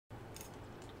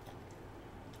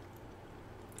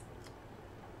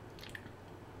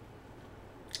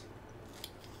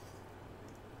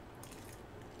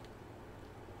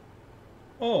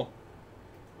Oh.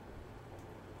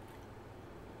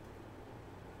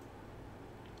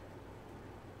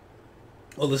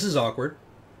 Well, this is awkward.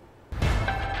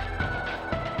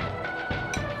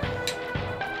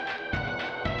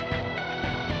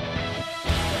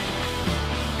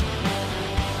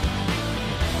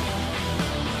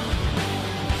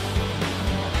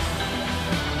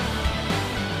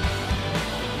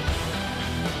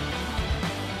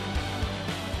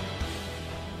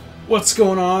 What's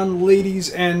going on, ladies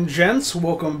and gents?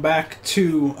 Welcome back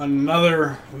to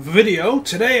another video.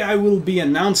 Today I will be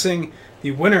announcing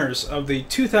the winners of the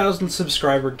 2,000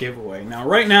 subscriber giveaway. Now,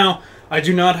 right now, I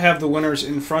do not have the winners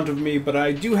in front of me, but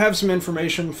I do have some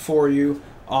information for you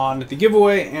on the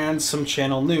giveaway and some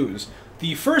channel news.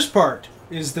 The first part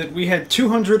is that we had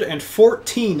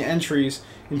 214 entries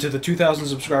into the 2,000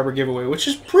 subscriber giveaway, which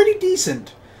is pretty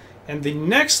decent. And the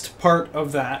next part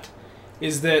of that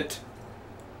is that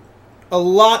a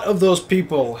lot of those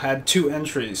people had 2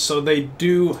 entries, so they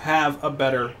do have a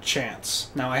better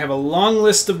chance. Now, I have a long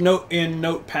list of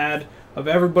Notepad of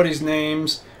everybody's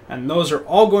names, and those are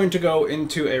all going to go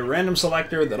into a random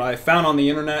selector that I found on the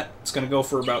internet. It's going to go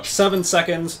for about 7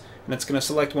 seconds, and it's going to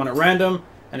select one at random,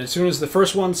 and as soon as the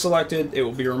first one's selected, it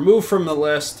will be removed from the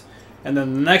list, and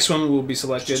then the next one will be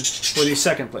selected for the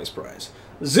second place prize.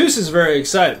 Zeus is very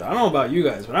excited. I don't know about you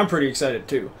guys, but I'm pretty excited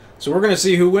too. So we're going to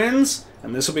see who wins,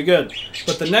 and this will be good.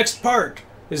 But the next part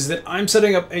is that I'm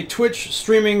setting up a Twitch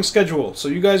streaming schedule. So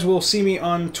you guys will see me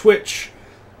on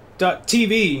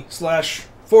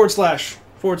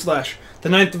twitch.tv//The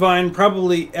Ninth Divine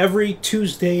probably every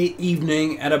Tuesday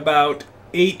evening at about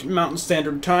 8 Mountain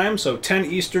Standard Time, so 10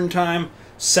 Eastern Time,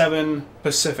 7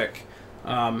 Pacific.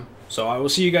 So I will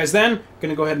see you guys then. I'm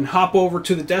going to go ahead and hop over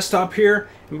to the desktop here,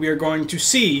 and we are going to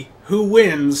see who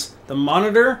wins the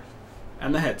monitor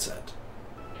and the headset.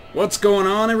 What's going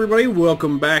on, everybody?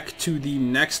 Welcome back to the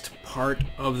next part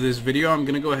of this video. I'm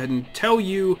going to go ahead and tell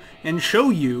you and show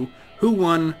you who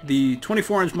won the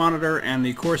 24-inch monitor and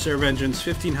the Corsair Vengeance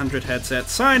 1500 headset,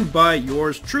 signed by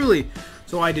yours truly.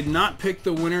 So I did not pick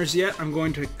the winners yet. I'm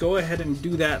going to go ahead and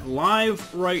do that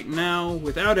live right now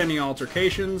without any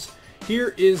altercations.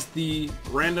 Here is the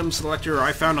random selector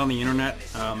I found on the internet.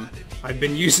 I've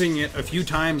been using it a few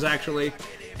times actually,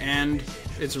 and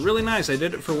it's really nice. I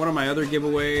did it for one of my other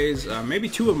giveaways, maybe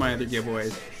 2 of my other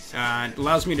giveaways. It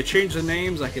allows me to change the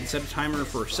names. I can set a timer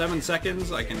for 7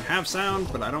 seconds. I can have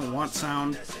sound, but I don't want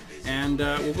sound. And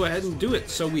we'll go ahead and do it.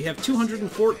 So we have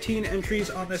 214 entries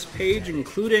on this page,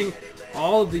 including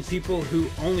all of the people who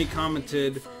only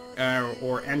commented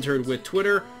or entered with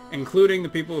Twitter, including the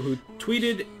people who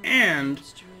tweeted and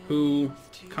who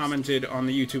commented on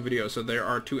the YouTube video. So there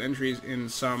are 2 entries in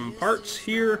some parts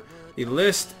here. The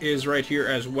list is right here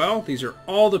as well. These are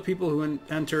all the people who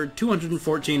entered,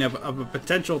 214 of a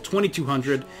potential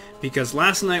 2,200, because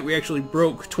last night we actually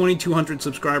broke 2,200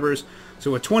 subscribers.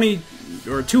 So a 20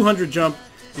 or 200 jump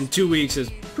in 2 weeks is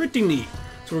pretty neat.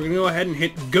 So we're going to go ahead and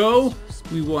hit go.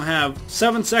 We will have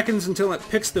 7 seconds until it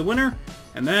picks the winner,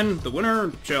 and then the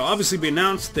winner shall obviously be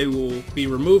announced. They will be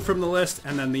removed from the list,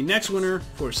 and then the next winner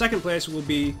for second place will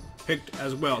be picked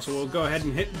as well. So we'll go ahead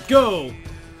and hit go.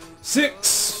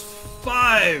 6,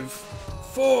 5,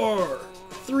 4,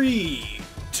 3,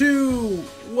 2,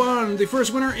 1. The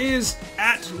first winner is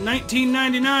at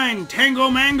 1999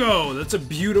 Tango Mango. That's a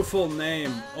beautiful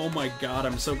name. Oh my god,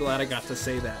 I'm so glad I got to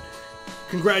say that.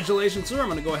 Congratulations, sir. I'm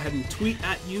going to go ahead and tweet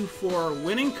at you for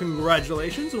winning.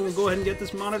 Congratulations, and we'll go ahead and get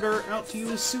this monitor out to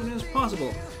you as soon as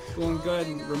possible. We'll go ahead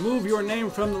and remove your name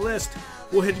from the list.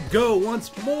 We'll hit go once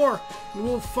more, and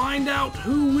we'll find out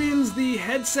who wins the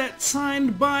headset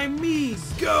signed by me.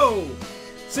 Go!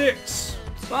 6,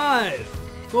 5,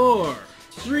 4,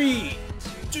 3,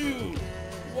 2,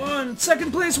 1.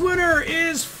 Second place winner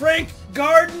is Frank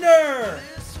Gardner.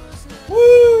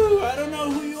 Woo! I don't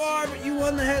know who you are, but you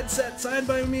won the headset signed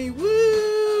by me.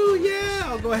 Woo! Yeah!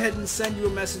 I'll go ahead and send you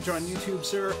a message on YouTube,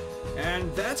 sir. And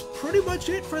that's pretty much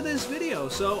it for this video.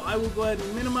 So I will go ahead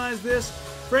and minimize this.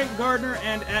 Frank Gardner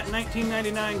and at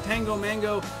 1999 Tango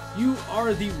Mango, you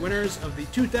are the winners of the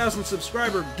 2,000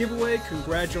 subscriber giveaway.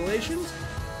 Congratulations.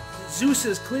 Zeus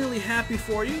is clearly happy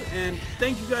for you, and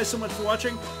thank you guys so much for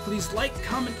watching. Please like,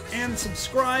 comment, and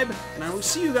subscribe, and I will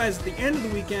see you guys at the end of the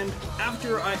weekend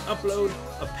after I upload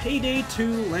a Payday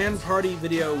 2 LAN party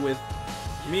video with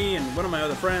me and one of my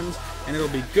other friends, and it'll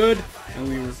be good, and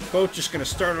we were both just going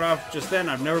to start it off just then.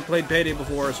 I've never played Payday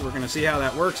before, so we're going to see how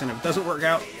that works, and if it doesn't work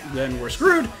out, then we're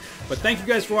screwed. But thank you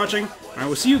guys for watching, and I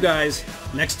will see you guys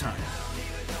next time.